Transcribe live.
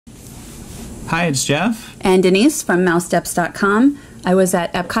Hi, it's Jeff. And Denise from mousesteps.com. I was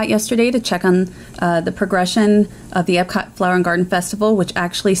at Epcot yesterday to check on the progression of the Epcot Flower and Garden Festival, which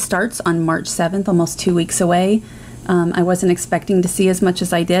actually starts on March 7th, almost 2 weeks away. I wasn't expecting to see as much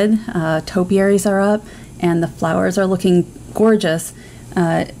as I did. Topiaries are up, and the flowers are looking gorgeous.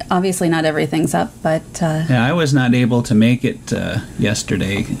 Obviously not everything's up, but... Yeah, I was not able to make it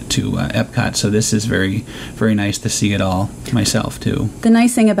yesterday to Epcot, so this is very, very nice to see it all myself, too. The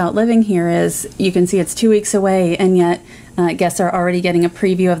nice thing about living here is you can see it's 2 weeks away, and yet guests are already getting a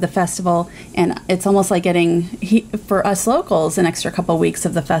preview of the festival, and it's almost like getting, for us locals, an extra couple weeks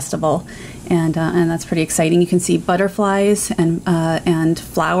of the festival, and that's pretty exciting. You can see butterflies and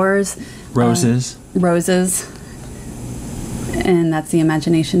flowers. Roses. Roses. And that's the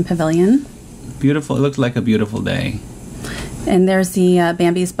Imagination Pavilion. Beautiful. It looks like a beautiful day. And there's the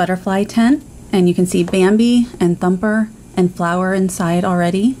Bambi's butterfly tent, and you can see Bambi and Thumper and Flower inside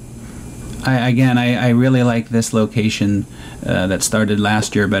already. I really like this location that started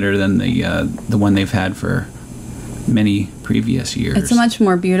last year better than the one they've had for many previous years. It's a much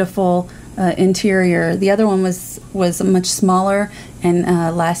more beautiful interior. The other one was much smaller, and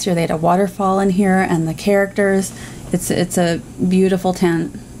last year they had a waterfall in here and the characters. It's a beautiful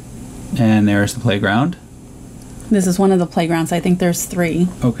tent. And there's the playground. This is one of the playgrounds. I think there's 3.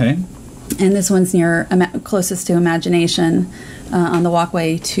 Okay. And this one's closest to Imagination on the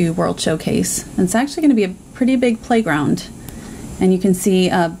walkway to World Showcase. And it's actually going to be a pretty big playground. And you can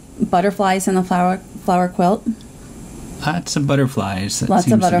see butterflies in the flower quilt. Lots of butterflies. That Lots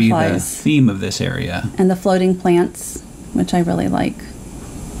seems of butterflies. to be the theme of this area. And the floating plants, which I really like.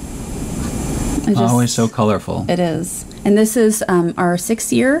 Always so colorful. It is. And this is our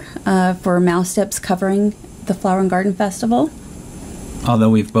 6th year for Mouse Steps covering the Flower and Garden Festival. Although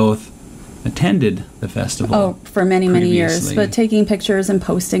we've both attended the festival. Oh, for many, many years. But taking pictures and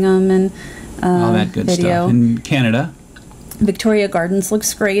posting them and all that good video. stuff. In Canada. Victoria Gardens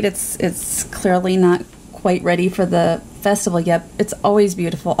looks great. It's clearly not quite ready for the festival yet. It's always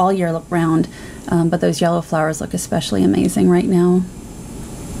beautiful all year round. But those yellow flowers look especially amazing right now.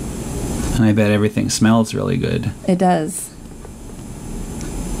 And I bet everything smells really good. It does.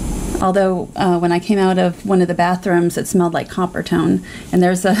 Although when I came out of one of the bathrooms, it smelled like copper tone. And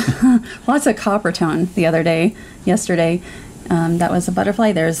there's lots of copper tone yesterday. That was a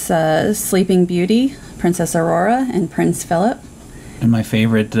butterfly. There's Sleeping Beauty, Princess Aurora, and Prince Philip. And my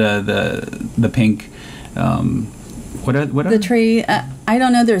favorite, the pink. What are the tree? I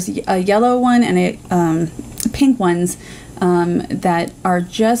don't know. There's a yellow one and a pink ones. That are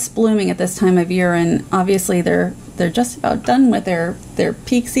just blooming at this time of year, and obviously they're just about done with their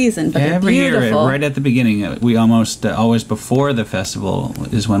peak season. But every they're beautiful. year, right at the beginning, we almost always before the festival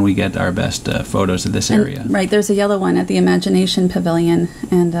is when we get our best photos of this area. Right, there's a yellow one at the Imagination Pavilion,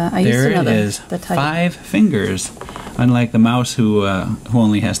 and I used to know the type. 5 fingers, unlike the mouse who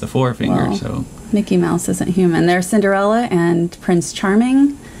only has the 4 fingers. Well, so Mickey Mouse isn't human. There's Cinderella and Prince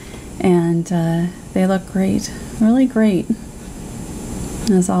Charming, and they look great. Really great,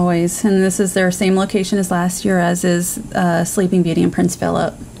 as always. And this is their same location as last year, as is Sleeping Beauty and Prince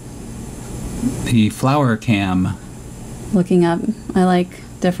Philip. The flower cam. Looking up, I like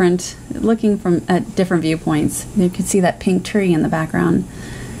looking at different viewpoints. You can see that pink tree in the background.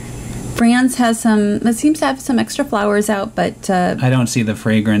 France it seems to have some extra flowers out, but I don't see the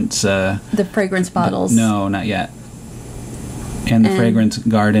fragrance. The fragrance bottles. No, not yet. And the fragrance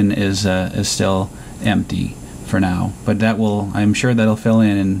garden is still empty for now, but I'm sure that'll fill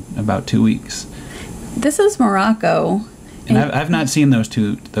in about 2 weeks. This is Morocco, and I've not seen those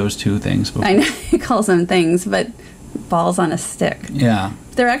two things before. I know he calls them things, but balls on a stick. Yeah,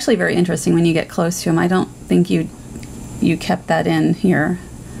 they're actually very interesting when you get close to them. I don't think you kept that in here.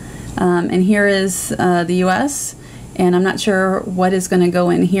 And here is the U.S., and I'm not sure what is going to go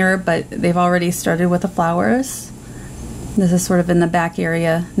in here, but they've already started with the flowers. This is sort of in the back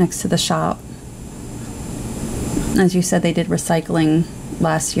area next to the shop. As you said, they did recycling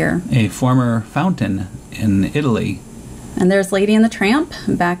last year. A former fountain in Italy. And there's Lady and the Tramp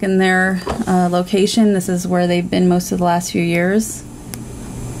back in their location. This is where they've been most of the last few years.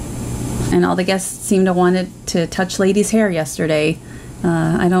 And all the guests seemed to want to touch Lady's hair yesterday.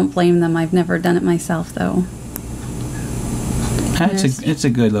 I don't blame them. I've never done it myself, though. It's a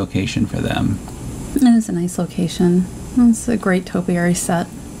good location for them. It is a nice location. It's a great topiary set.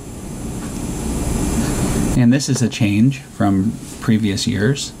 And this is a change from previous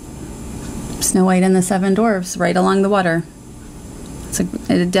years. Snow White and the 7 Dwarfs, right along the water. It's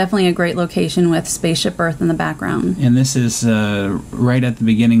definitely a great location with Spaceship Earth in the background. And this is right at the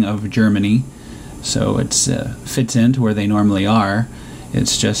beginning of Germany, so it fits into where they normally are.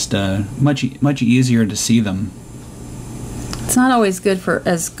 it's just much easier to see them. It's not always good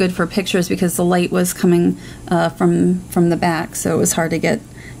for pictures because the light was coming from the back, so it was hard to get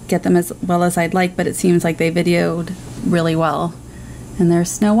them as well as I'd like, but it seems like they videoed really well. And there's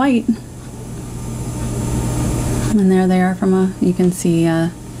Snow White. And there they are you can see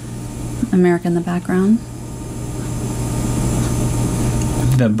America in the background.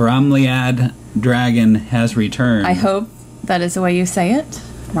 The Bromeliad dragon has returned. I hope that is the way you say it.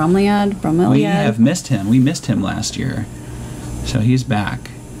 Bromeliad. We have missed him. We missed him last year. So he's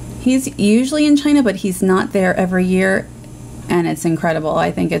back. He's usually in China, but he's not there every year, and it's incredible.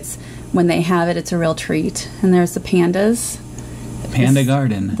 I think when they have it, it's a real treat. And there's the pandas. Panda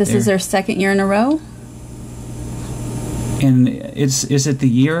Garden. This is their second year in a row. And is it the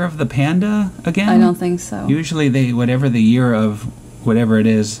year of the panda again? I don't think so. Usually whatever the year of whatever it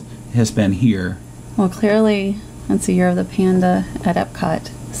is has been here. Well, clearly it's the year of the panda at Epcot.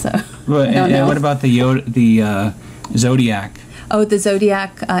 So Well, I don't know. what about the Zodiac? Oh, the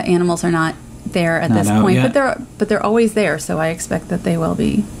Zodiac animals are not there at this point, yet. but they're always there, so I expect that they will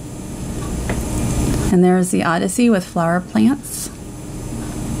be. And there's the Odyssey with flower plants.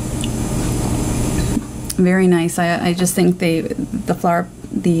 Very nice. I just think the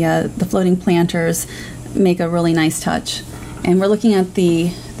floating planters make a really nice touch. And we're looking at the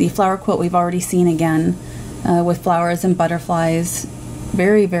flower quilt we've already seen again, with flowers and butterflies.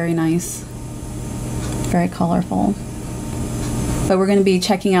 Very, very nice. Very colorful. But we're going to be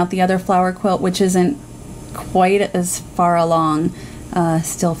checking out the other flower quilt, which isn't quite as far along,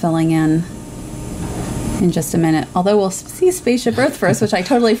 still filling in just a minute. Although we'll see Spaceship Earth first, which I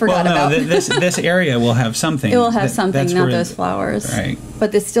totally forgot about. This area will have something. It will have something, not those flowers. Right.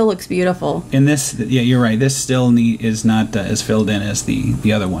 But this still looks beautiful. And this, yeah, you're right. This still is not as filled in as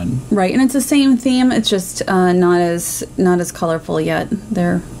the other one. Right, and it's the same theme. It's just not as colorful yet.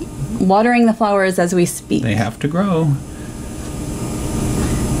 They're watering the flowers as we speak. They have to grow.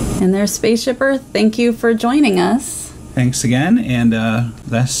 And there's Spaceship Earth. Thank you for joining us. Thanks again, and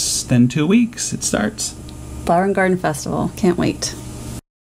less than 2 weeks it starts. Flower and Garden Festival. Can't wait.